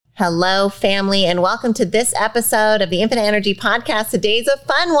Hello, family, and welcome to this episode of the Infinite Energy Podcast. Today's a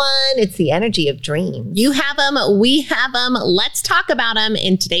fun one. It's the energy of dreams. You have them. We have them. Let's talk about them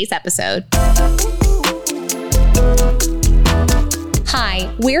in today's episode.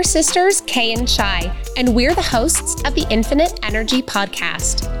 Hi, we're sisters Kay and Shai, and we're the hosts of the Infinite Energy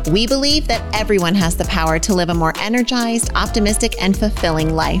Podcast. We believe that everyone has the power to live a more energized, optimistic, and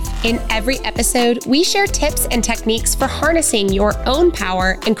fulfilling life. In every episode, we share tips and techniques for harnessing your own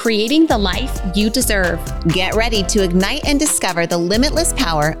power and creating the life you deserve. Get ready to ignite and discover the limitless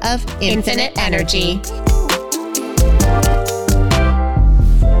power of infinite energy.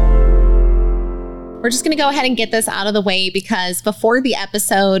 We're just going to go ahead and get this out of the way because before the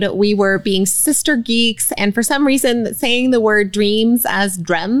episode, we were being sister geeks. And for some reason, saying the word dreams as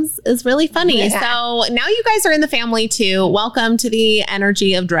drems is really funny. Yeah. So now you guys are in the family too. Welcome to the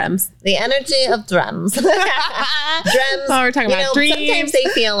energy of drems. The energy of drums. Drems. Oh, we're talking about dreams. Sometimes they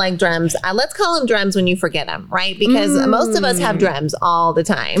feel like drems. Let's call them drems when you forget them, right? Because most of us have drems all the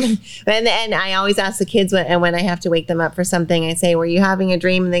time. And I always ask the kids when I have to wake them up for something, I say, were you having a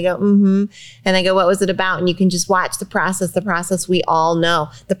dream? And they go, mm-hmm. And I go, what was it about? And you can just watch the process we all know,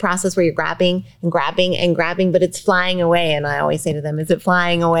 the process where you're grabbing and grabbing and grabbing, but it's flying away. And I always say to them, is it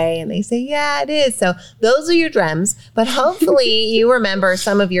flying away? And they say, yeah, it is. So those are your dreams, but hopefully you remember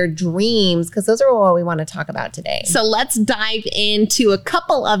some of your dreams because those are what we want to talk about today. So let's dive into a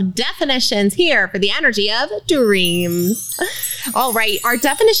couple of definitions here for the energy of dreams. All right. Our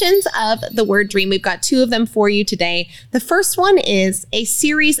definitions of the word dream, we've got two of them for you today. The first one is a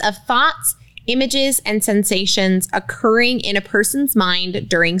series of thoughts, images, and sensations occurring in a person's mind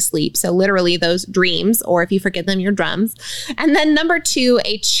during sleep. So literally those dreams, or if you forget them, your drums. And then number two,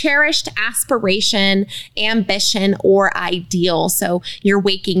 a cherished aspiration, ambition, or ideal. So your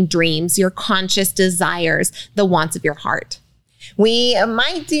waking dreams, your conscious desires, the wants of your heart. We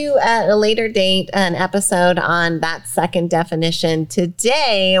might do at a later date an episode on that second definition.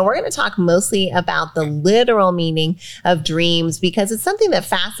 Today, we're going to talk mostly about the literal meaning of dreams because it's something that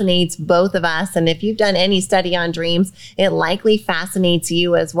fascinates both of us. And if you've done any study on dreams, it likely fascinates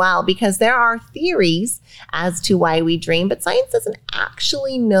you as well because there are theories as to why we dream, but science doesn't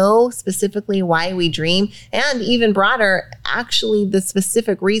actually know specifically why we dream, and even broader, actually the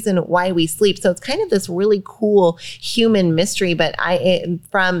specific reason why we sleep. So it's kind of this really cool human mystery. But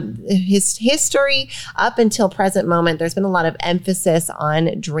from his history up until present moment, there's been a lot of emphasis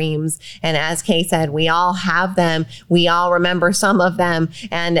on dreams. And as Kay said, we all have them. We all remember some of them.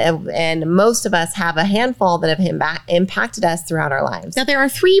 And most of us have a handful that have impacted us throughout our lives. Now, there are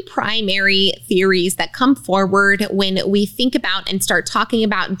three primary theories that come forward when we think about and start talking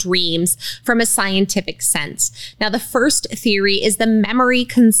about dreams from a scientific sense. Now, the first theory is the memory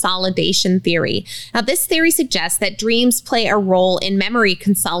consolidation theory. Now, this theory suggests that dreams play a role in memory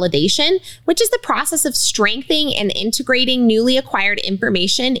consolidation, which is the process of strengthening and integrating newly acquired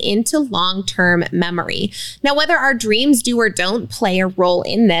information into long-term memory. Now, whether our dreams do or don't play a role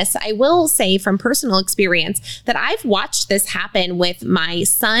in this, I will say from personal experience that I've watched this happen with my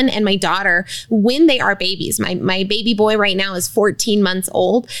son and my daughter when they are babies. My baby boy right now is 14 months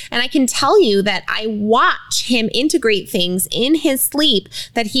old, and I can tell you that I watch him integrate things in his sleep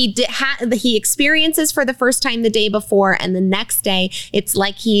that he experiences for the first time the day before, and the next day it's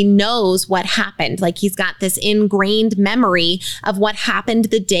like he knows what happened. Like he's got this ingrained memory of what happened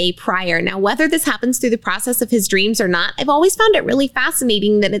the day prior. Now, whether this happens through the process of his dreams or not, I've always found it really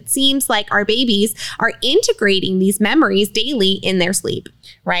fascinating that it seems like our babies are integrating these memories daily in their sleep.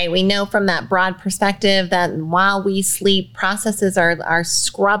 Right. We know from that broad perspective that while we sleep, processes are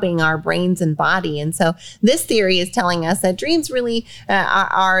scrubbing our brains and body. And so this theory is telling us that dreams really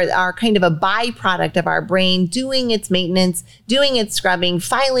are kind of a byproduct of our brain doing its maintenance, doing its scrubbing,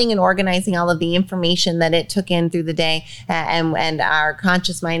 filing and organizing all of the information that it took in through the day. And our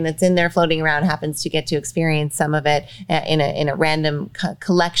conscious mind that's in there floating around happens to get to experience some of it in a random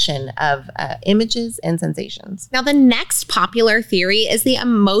collection of images and sensations. Now, the next popular theory is the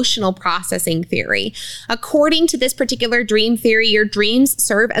emotional processing theory. According to this particular dream theory, your dreams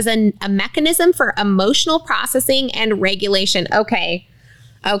serve as a mechanism for emotional processing and regulation. Okay.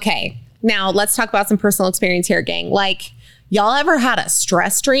 Now let's talk about some personal experience here, gang. Like, y'all ever had a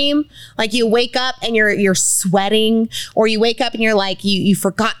stress dream? Like you wake up and you're sweating, or you wake up and you're like, you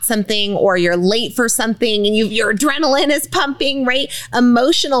forgot something, or you're late for something and your adrenaline is pumping, right?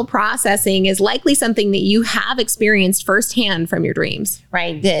 Emotional processing is likely something that you have experienced firsthand from your dreams.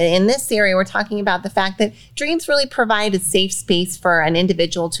 Right. In this theory, we're talking about the fact that dreams really provide a safe space for an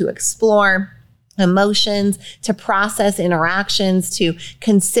individual to explore emotions, to process interactions, to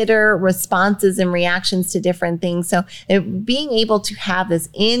consider responses and reactions to different things. So being able to have this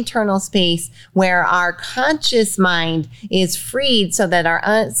internal space where our conscious mind is freed so that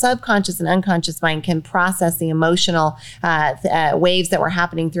our subconscious and unconscious mind can process the emotional waves that were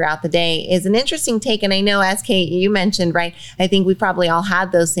happening throughout the day is an interesting take. And I know, as Kate, you mentioned, right? I think we probably all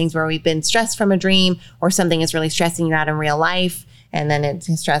had those things where we've been stressed from a dream or something is really stressing you out in real life. And then it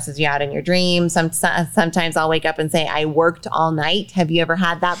stresses you out in your dreams. Sometimes I'll wake up and say, I worked all night. Have you ever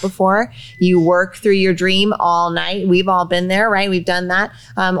had that before? You work through your dream all night. We've all been there, right? We've done that.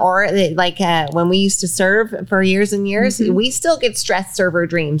 When we used to serve for years and years, we still get stressed server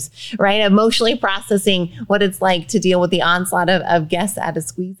dreams, right? Emotionally processing what it's like to deal with the onslaught of guests at a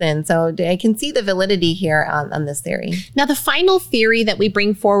squeeze in. So I can see the validity here on this theory. Now, the final theory that we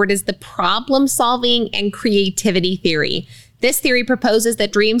bring forward is the problem solving and creativity theory. This theory proposes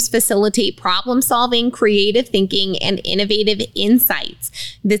that dreams facilitate problem solving, creative thinking, and innovative insights.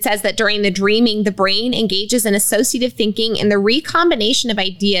 It says that during the dreaming, the brain engages in associative thinking and the recombination of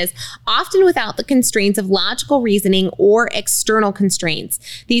ideas, often without the constraints of logical reasoning or external constraints.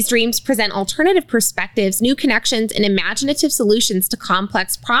 These dreams present alternative perspectives, new connections, and imaginative solutions to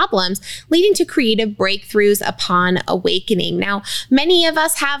complex problems, leading to creative breakthroughs upon awakening. Now, many of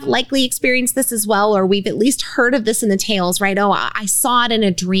us have likely experienced this as well, or we've at least heard of this in the tales, right? Oh, I saw it in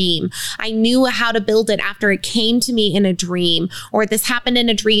a dream. I knew how to build it after it came to me in a dream, or this happened in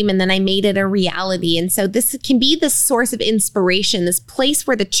a dream and then I made it a reality. And so this can be this source of inspiration, this place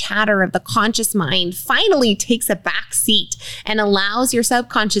where the chatter of the conscious mind finally takes a back seat and allows your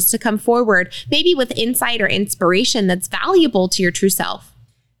subconscious to come forward, maybe with insight or inspiration that's valuable to your true self.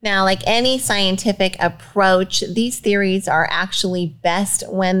 Now, like any scientific approach, these theories are actually best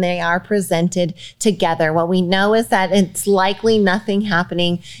when they are presented together. What we know is that it's likely nothing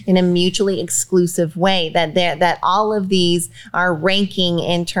happening in a mutually exclusive way, that all of these are ranking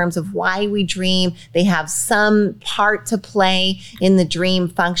in terms of why we dream. They have some part to play in the dream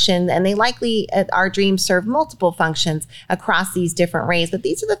function, and they likely, our dreams serve multiple functions across these different ways. But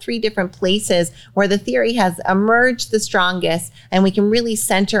these are the three different places where the theory has emerged the strongest, and we can really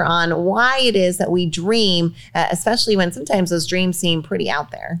center on why it is that we dream, especially when sometimes those dreams seem pretty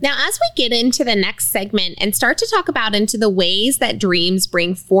out there. Now, as we get into the next segment and start to talk about into the ways that dreams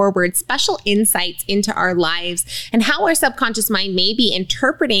bring forward special insights into our lives and how our subconscious mind may be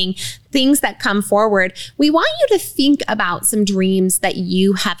interpreting things that come forward, we want you to think about some dreams that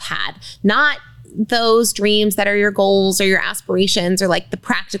you have had, not those dreams that are your goals or your aspirations or like the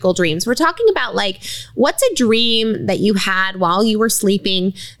practical dreams. We're talking about like, what's a dream that you had while you were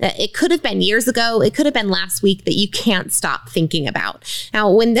sleeping? It could have been years ago. It could have been last week that you can't stop thinking about. Now,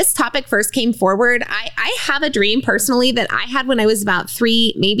 when this topic first came forward, I have a dream personally that I had when I was about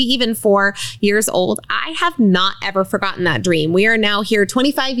 3, maybe even 4 years old. I have not ever forgotten that dream. We are now here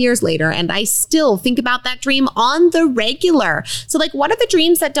 25 years later, and I still think about that dream on the regular. So like, what are the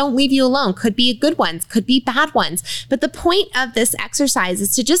dreams that don't leave you alone? Could be good ones, could be bad ones. But the point of this exercise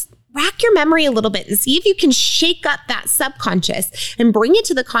is to just rack your memory a little bit and see if you can shake up that subconscious and bring it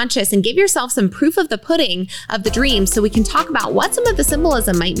to the conscious and give yourself some proof of the pudding of the dream so we can talk about what some of the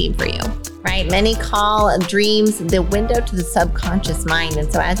symbolism might mean for you. Right. Many call dreams the window to the subconscious mind.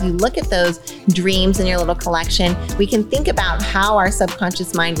 And so as you look at those dreams in your little collection, we can think about how our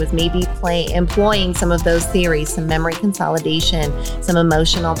subconscious mind was maybe employing some of those theories, some memory consolidation, some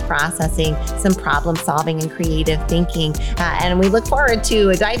emotional processing, some problem solving and creative thinking. And we look forward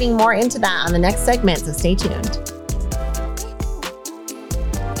to diving more into that on the next segment. So stay tuned.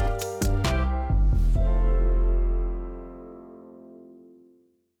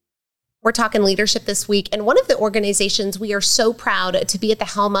 We're talking leadership this week, and one of the organizations we are so proud to be at the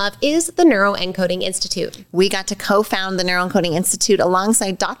helm of is the Neuroencoding Institute. We got to co-found the Neuroencoding Institute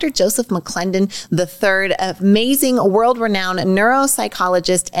alongside Dr. Joseph McClendon III, amazing world-renowned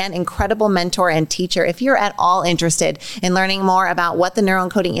neuropsychologist and incredible mentor and teacher. If you're at all interested in learning more about what the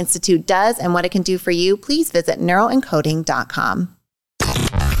Neuroencoding Institute does and what it can do for you, please visit neuroencoding.com.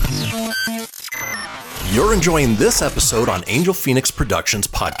 You're enjoying this episode on Angel Phoenix Productions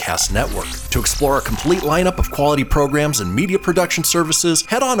Podcast Network. To explore a complete lineup of quality programs and media production services,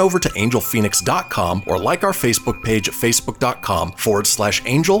 head on over to angelphoenix.com or like our Facebook page at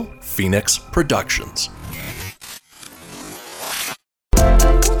facebook.com/Angel Phoenix Productions.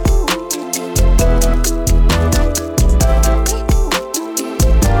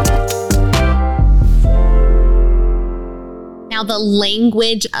 Now, Now, the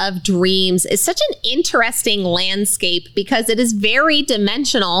language of dreams is such an interesting landscape because it is very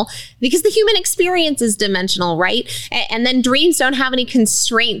dimensional, because the human experience is dimensional, right? And then dreams don't have any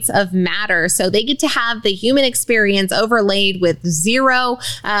constraints of matter. So they get to have the human experience overlaid with zero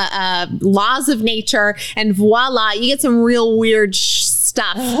laws of nature, and voila, you get some real weird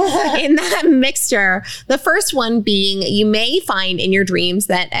stuff in that mixture. The first one being, you may find in your dreams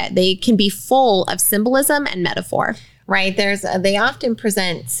that they can be full of symbolism and metaphor. Right. They often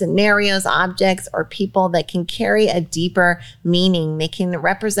present scenarios, objects, or people that can carry a deeper meaning. They can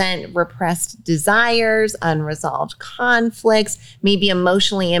represent repressed desires, unresolved conflicts, maybe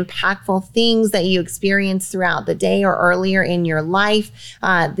emotionally impactful things that you experience throughout the day or earlier in your life.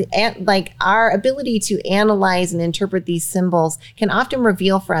 Like our ability to analyze and interpret these symbols can often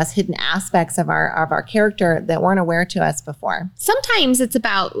reveal for us hidden aspects of our character that weren't aware to us before. Sometimes it's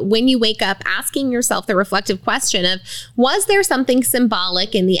about when you wake up asking yourself the reflective question of, was there something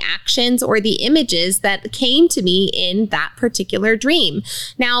symbolic in the actions or the images that came to me in that particular dream?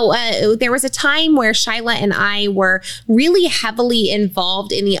 Now, there was a time where Shyla and I were really heavily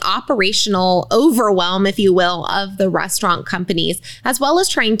involved in the operational overwhelm, if you will, of the restaurant companies, as well as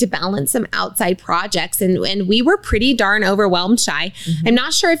trying to balance some outside projects. And we were pretty darn overwhelmed, Shy. Mm-hmm. I'm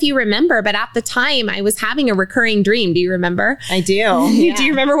not sure if you remember, but at the time I was having a recurring dream. Do you remember? I do. Yeah. Do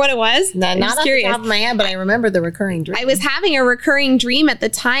you remember what it was? No, not off the top of my head, but I remember the recurring dream. I was having a recurring dream at the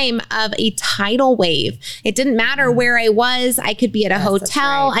time of a tidal wave. It didn't matter where I was. I could be at a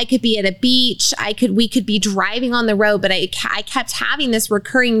hotel. Right. I could be at a beach. We could be driving on the road, but I kept having this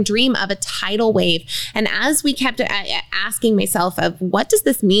recurring dream of a tidal wave. And as we kept asking myself of, what does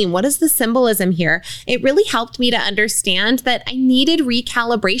this mean? What is the symbolism here? It really helped me to understand that I needed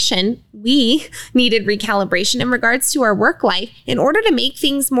recalibration. We needed recalibration in regards to our work life in order to make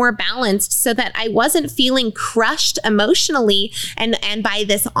things more balanced, so that I wasn't feeling crushed emotionally and by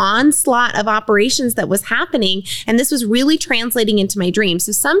this onslaught of operations that was happening. And this was really translating into my dream.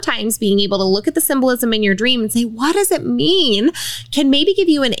 So sometimes being able to look at the symbolism in your dream and say, what does it mean, can maybe give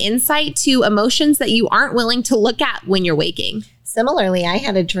you an insight to emotions that you aren't willing to look at when you're waking. Similarly, I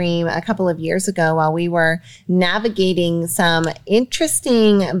had a dream a couple of years ago while we were navigating some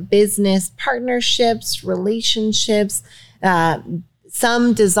interesting business partnerships, relationships,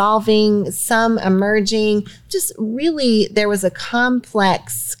 some dissolving, some emerging. Just really, there was a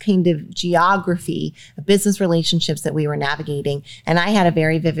complex kind of geography of business relationships that we were navigating. And I had a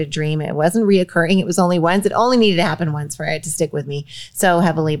very vivid dream. It wasn't reoccurring. It was only once. It only needed to happen once for it to stick with me so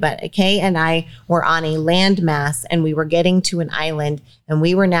heavily. But Kay and I were on a landmass, and we were getting to an island, and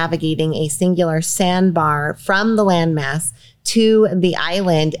we were navigating a singular sandbar from the landmass to the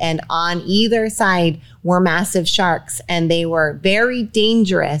island, and on either side were massive sharks, and they were very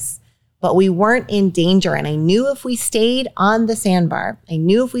dangerous, but we weren't in danger. And I knew if we stayed on the sandbar, I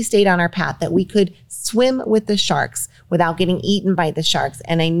knew if we stayed on our path, that we could swim with the sharks without getting eaten by the sharks.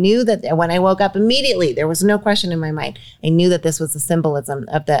 And I knew that when I woke up immediately, there was no question in my mind. I knew that this was the symbolism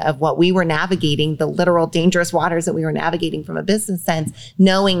of what we were navigating, the literal dangerous waters that we were navigating from a business sense,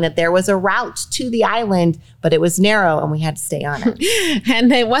 knowing that there was a route to the island, but it was narrow and we had to stay on it.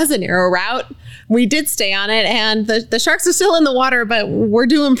 And it was a narrow route. We did stay on it, and the sharks are still in the water, but we're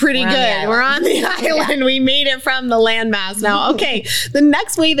doing pretty good. We're on the island. Yeah. We made it from the landmass. Now, okay, the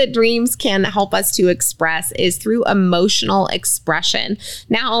next way that dreams can help us to express is through emotional expression.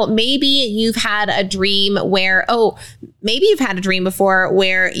 Now, maybe you've had a dream where, maybe you've had a dream before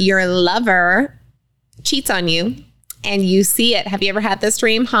where your lover cheats on you and you see it. Have you ever had this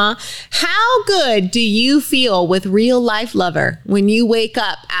dream, huh? How good do you feel with real life lover when you wake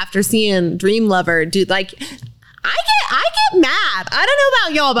up after seeing dream lover do, like, I get mad. I don't know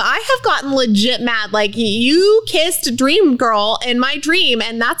about y'all, but I have gotten legit mad. Like, you kissed dream girl in my dream,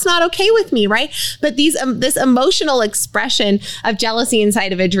 and that's not okay with me, right? But this emotional expression of jealousy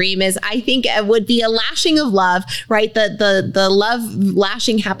inside of a dream is, I think, it would be a lashing of love, right? The love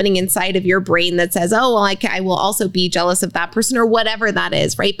lashing happening inside of your brain that says, oh, well, I will also be jealous of that person, or whatever that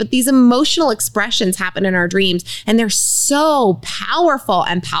is, right? But these emotional expressions happen in our dreams, and they're so powerful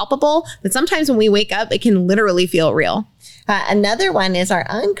and palpable that sometimes when we wake up, it can literally feel real. Another one is our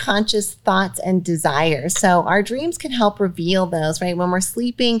unconscious thoughts and desires. So our dreams can help reveal those, right? When we're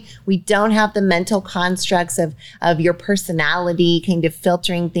sleeping, we don't have the mental constructs of your personality kind of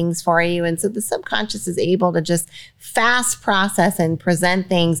filtering things for you. And so the subconscious is able to just fast process and present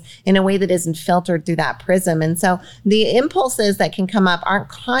things in a way that isn't filtered through that prism. And so the impulses that can come up aren't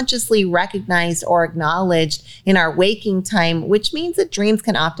consciously recognized or acknowledged in our waking time, which means that dreams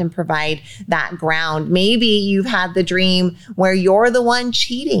can often provide that ground. Maybe you've had the dream where you're the one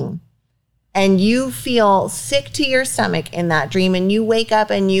cheating, and you feel sick to your stomach in that dream, and you wake up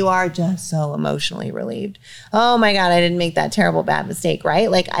and you are just so emotionally relieved. Oh my God, I didn't make that terrible bad mistake,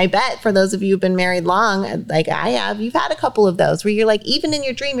 right? Like, I bet for those of you who've been married long, like I have, you've had a couple of those where you're like, even in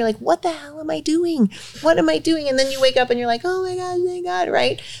your dream, you're like, what the hell am I doing? What am I doing? And then you wake up and you're like, oh my God, thank God,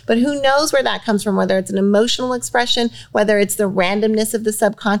 right? But who knows where that comes from, whether it's an emotional expression, whether it's the randomness of the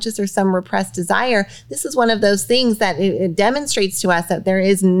subconscious or some repressed desire. This is one of those things that it demonstrates to us that there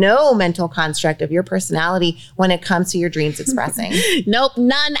is no mental construct of your personality when it comes to your dreams expressing. Nope,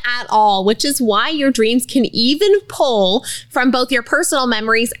 none at all, which is why your dreams can even pull from both your personal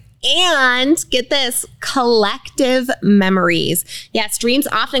memories and, get this, collective memories. Yes, dreams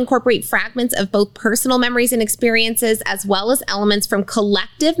often incorporate fragments of both personal memories and experiences, as well as elements from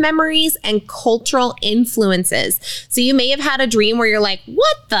collective memories and cultural influences. So you may have had a dream where you're like,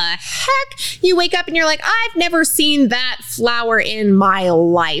 what the heck? You wake up and you're like, I've never seen that flower in my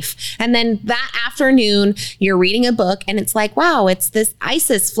life. And then that afternoon, you're reading a book and it's like, wow, it's this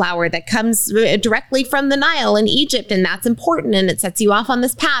Isis flower that comes directly from the Nile in Egypt. And that's important. And it sets you off on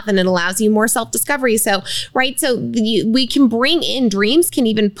this path. And it allows you more self-discovery. So, right. So we can bring in, dreams can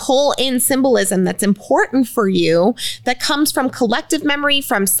even pull in symbolism that's important for you that comes from collective memory,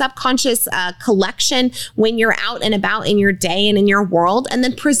 from subconscious collection when you're out and about in your day and in your world, and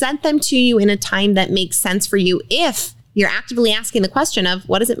then present them to you in a time that makes sense for you if you're actively asking the question of,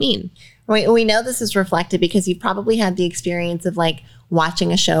 what does it mean? We know this is reflected because you've probably had the experience of like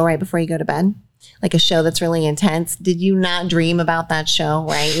watching a show right before you go to bed. Like a show that's really intense. Did you not dream about that show,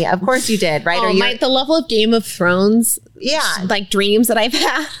 right? Yeah, of course you did, right? Oh, the level of Game of Thrones, like dreams that I've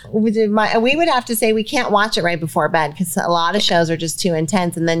had. We would have to say we can't watch it right before bed because a lot of shows are just too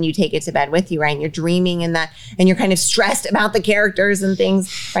intense, and then you take it to bed with you, right? And you're dreaming and you're kind of stressed about the characters and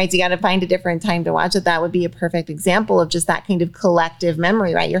things, right? So you got to find a different time to watch it. That would be a perfect example of just that kind of collective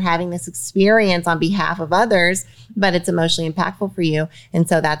memory, right? You're having this experience on behalf of others, but it's emotionally impactful for you. And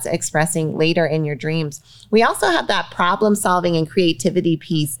so that's expressing later in your dreams. We also have that problem solving and creativity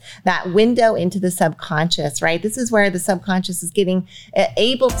piece, that window into the subconscious, right? This is where the subconscious is getting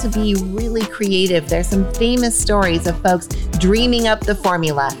able to be really creative. There's some famous stories of folks dreaming up the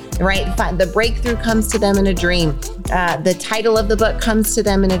formula, right? The breakthrough comes to them in a dream. The title of the book comes to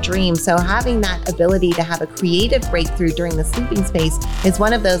them in a dream. So having that ability to have a creative breakthrough during the sleeping space is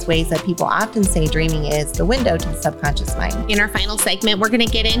one of those ways that people often say dreaming is the window to the subconscious mind. In our final segment, we're going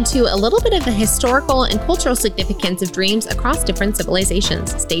to get into a little bit of the historical and cultural significance of dreams across different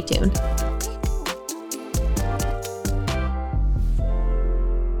civilizations. Stay tuned.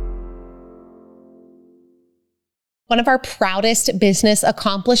 One of our proudest business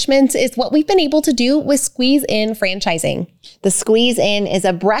accomplishments is what we've been able to do with Squeeze In franchising. The Squeeze In is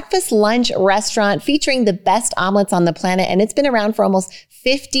a breakfast lunch restaurant featuring the best omelets on the planet, and it's been around for almost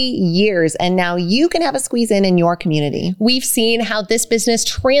 50 years. And now you can have a Squeeze In your community. We've seen how this business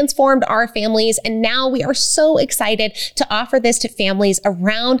transformed our families, and now we are so excited to offer this to families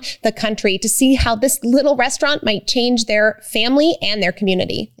around the country to see how this little restaurant might change their family and their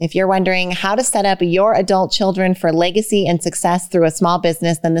community. If you're wondering how to set up your adult children for legacy and success through a small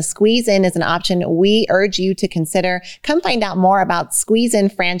business, then the Squeeze In is an option we urge you to consider. Come find out more about Squeeze In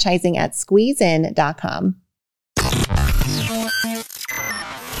franchising at squeezein.com.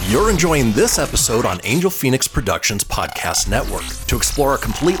 You're enjoying this episode on Angel Phoenix Productions Podcast Network. To explore a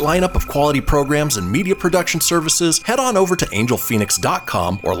complete lineup of quality programs and media production services, head on over to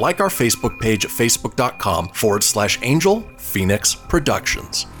angelphoenix.com or like our Facebook page at facebook.com/Angel Phoenix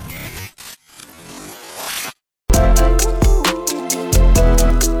Productions.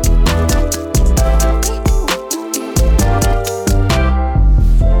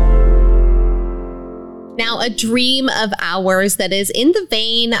 Now, a dream of ours that is in the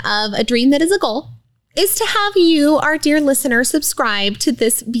vein of a dream that is a goal is to have you, our dear listener, subscribe to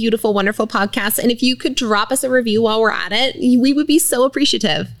this beautiful, wonderful podcast. And if you could drop us a review while we're at it, we would be so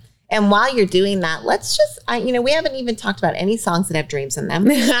appreciative. And while you're doing that, let's just, we haven't even talked about any songs that have dreams in them.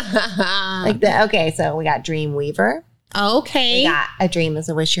 Okay, so we got Dream Weaver. Okay. We got A Dream Is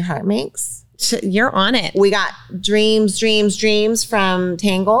a Wish Your Heart Makes. You're on it. We got Dreams, Dreams, Dreams from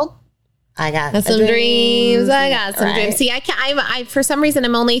Tangled. I got some dreams. I got some dreams. See, I for some reason,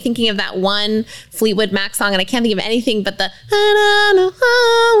 I'm only thinking of that one Fleetwood Mac song, and I can't think of anything but the.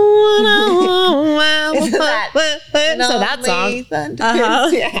 So that song.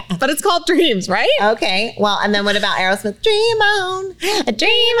 Yeah. But it's called Dreams, right? Okay. Well, and then what about Aerosmith? Dream on,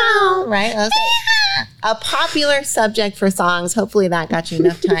 dream on. Right. Okay. A popular subject for songs. Hopefully that got you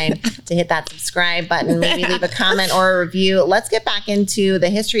enough time to hit that subscribe button, maybe leave a comment or a review. Let's get back into the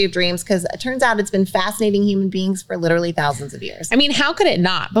history of dreams, because because it turns out it's been fascinating human beings for literally thousands of years. I mean, how could it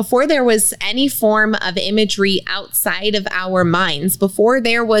not? Before there was any form of imagery outside of our minds, before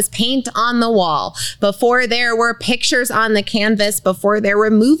there was paint on the wall, before there were pictures on the canvas, before there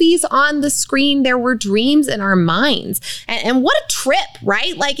were movies on the screen, there were dreams in our minds. And what a trip,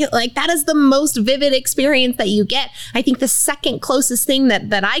 right? Like that is the most vivid experience that you get. I think the second closest thing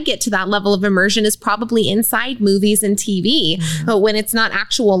that I get to that level of immersion is probably inside movies and TV, when it's not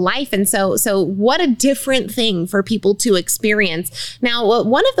actual life. And so what a different thing for people to experience. Now,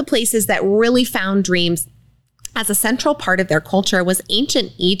 one of the places that really found dreams as a central part of their culture was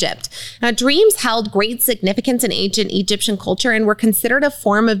ancient Egypt. Now, dreams held great significance in ancient Egyptian culture and were considered a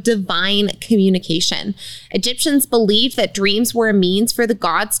form of divine communication. Egyptians believed that dreams were a means for the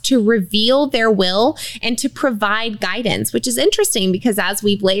gods to reveal their will and to provide guidance, which is interesting because as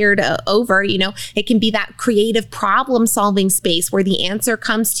we've layered over, it can be that creative problem-solving space where the answer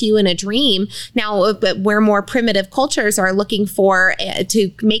comes to you in a dream. Now, where more primitive cultures are looking for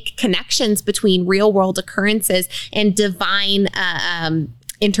to make connections between real-world occurrences and divine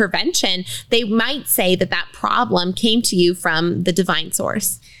intervention, they might say that problem came to you from the divine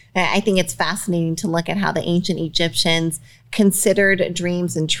source. I think it's fascinating to look at how the ancient Egyptians considered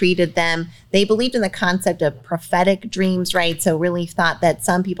dreams and treated them. They believed in the concept of prophetic dreams, right? So really thought that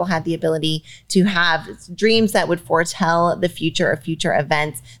some people had the ability to have dreams that would foretell the future or future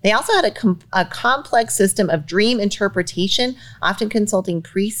events. They also had a complex system of dream interpretation, often consulting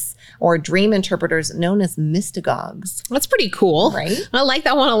priests or dream interpreters known as mystagogues. That's pretty cool. Right? I like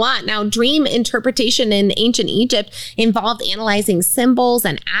that one a lot. Now, dream interpretation in ancient Egypt involved analyzing symbols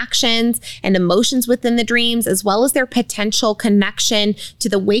and actions and emotions within the dreams, as well as their potential connection to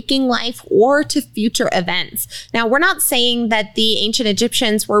the waking life or to future events. Now, we're not saying that the ancient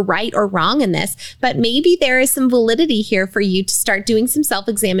Egyptians were right or wrong in this, but maybe there is some validity here for you to start doing some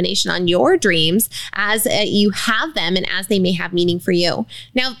self-examination on your dreams as you have them and as they may have meaning for you.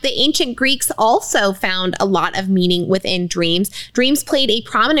 Now, the ancient Greeks also found a lot of meaning within dreams. Dreams played a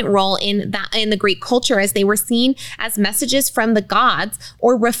prominent role in the Greek culture as they were seen as messages from the gods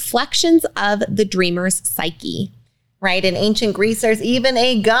or reflections of the dreamer's psyche. Right. In ancient Greece, there's even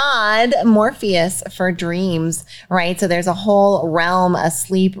a god, Morpheus, for dreams, right? So there's a whole realm, a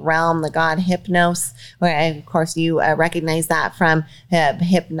sleep realm, the god Hypnos, where, of course, you recognize that from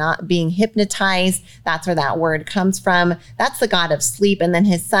being hypnotized. That's where that word comes from. That's the god of sleep. And then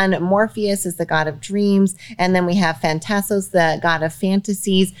his son, Morpheus, is the god of dreams. And then we have Phantassos, the god of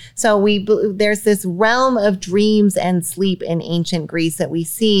fantasies. So there's this realm of dreams and sleep in ancient Greece that we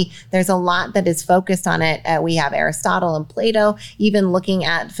see. There's a lot that is focused on it. We have Aristotle and Plato, even looking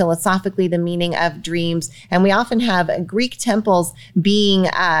at philosophically the meaning of dreams. And we often have Greek temples being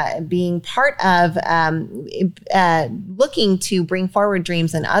part of looking to bring forward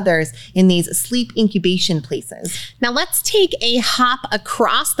dreams and others in these sleep incubation places. Now let's take a hop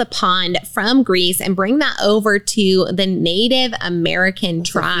across the pond from Greece and bring that over to the Native American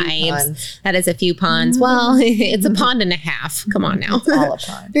tribes. That is a few ponds. Well, it's a pond and a half. Come on now. It's all a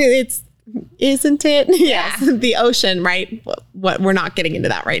pond. Isn't it? Yes. The ocean, right? What we're not getting into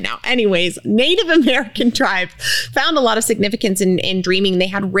that right now. Anyways, Native American tribes found a lot of significance in dreaming. They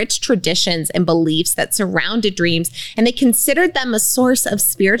had rich traditions and beliefs that surrounded dreams, and they considered them a source of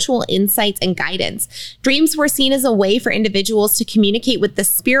spiritual insights and guidance. Dreams were seen as a way for individuals to communicate with the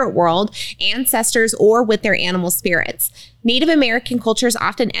spirit world, ancestors, or with their animal spirits. Native American cultures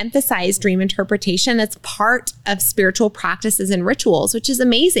often emphasize dream interpretation as part of spiritual practices and rituals, which is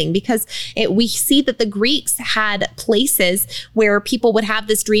amazing because we see that the Greeks had places where people would have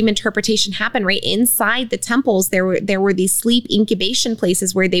this dream interpretation happen right inside the temples. There were these sleep incubation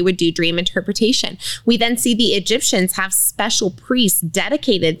places where they would do dream interpretation. We then see the Egyptians have special priests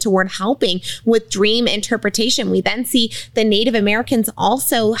dedicated toward helping with dream interpretation. We then see the Native Americans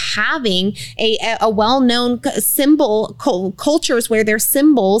also having a well-known symbol cultures where their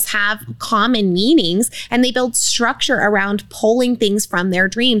symbols have common meanings and they build structure around pulling things from their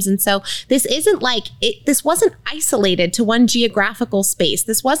dreams. And so this isn't this wasn't isolated to one geographical space.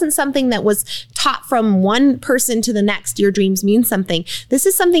 This wasn't something that was taught from one person to the next. Your dreams mean something. This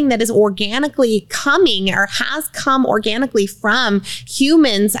is something that is organically coming or has come organically from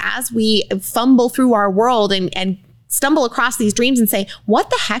humans as we fumble through our world and stumble across these dreams and say, what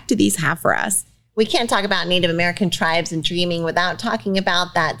the heck do these have for us? We can't talk about Native American tribes and dreaming without talking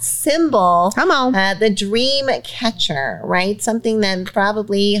about that symbol. Come on. The dream catcher, right? Something that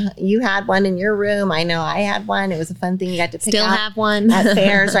probably you had one in your room. I know I had one. It was a fun thing you got to pick Still out have one. at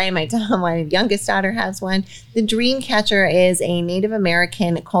fairs, right? My youngest daughter has one. The dream catcher is a Native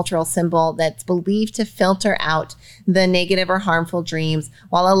American cultural symbol that's believed to filter out the negative or harmful dreams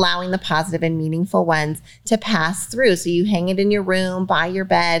while allowing the positive and meaningful ones to pass through. So you hang it in your room, by your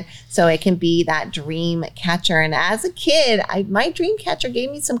bed, so it can be that dream catcher. And as a kid, my dream catcher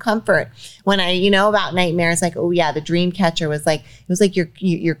gave me some comfort when I, about nightmares, like, oh yeah, the dream catcher was like, it was like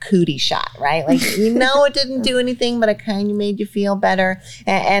your cootie shot, right? Like, it didn't do anything, but it kind of made you feel better.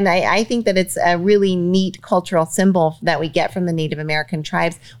 And I think that it's a really neat cultural symbol that we get from the Native American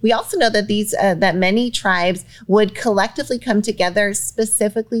tribes. We also know that that many tribes would collectively come together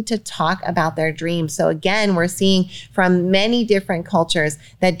specifically to talk about their dreams. So again, we're seeing from many different cultures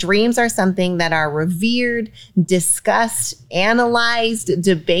that dreams are something that are revered, discussed, analyzed,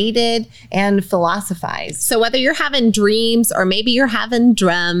 debated, and philosophized. So whether you're having dreams or maybe you're having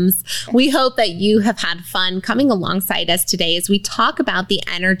drums, we hope that you have had fun coming alongside us today as we talk about the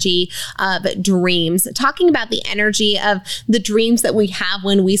energy of dreams, talking about the energy of the dreams that we have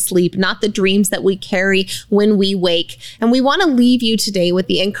when we sleep, not the dreams that we carry when we wake. And we want to leave you today with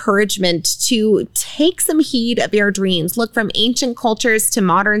the encouragement to take some heed of your dreams. Look, from ancient cultures to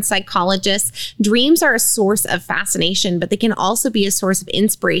modern psychologists, dreams are a source of fascination, but they can also be a source of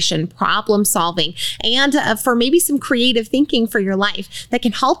inspiration, problem solving, and for maybe some creative thinking for your life that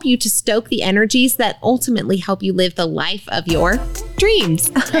can help you to stoke the energies that ultimately help you live the life of your dreams.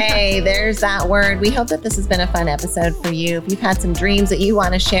 Hey, there's that word. We hope that this has been a fun episode for you. If you've had some dreams that you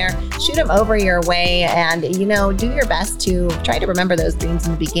want to share, shoot them over your way and, do your best to try to remember those dreams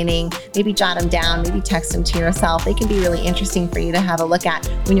in the beginning. Maybe jot them down, maybe text them to yourself. They can be really interesting for you to have a look at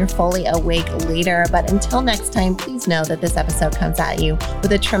when you're fully awake later. But until next time, please know that this episode comes at you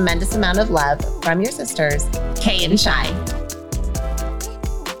with a tremendous amount of love from your sisters, Kay and Shai.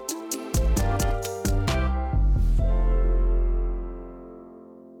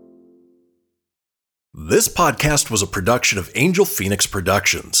 This podcast was a production of Angel Phoenix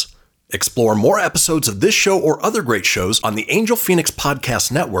Productions. Explore more episodes of this show or other great shows on the Angel Phoenix Podcast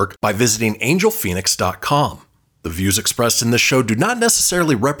Network by visiting angelphoenix.com. The views expressed in this show do not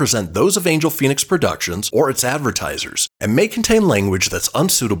necessarily represent those of Angel Phoenix Productions or its advertisers and may contain language that's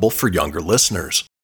unsuitable for younger listeners.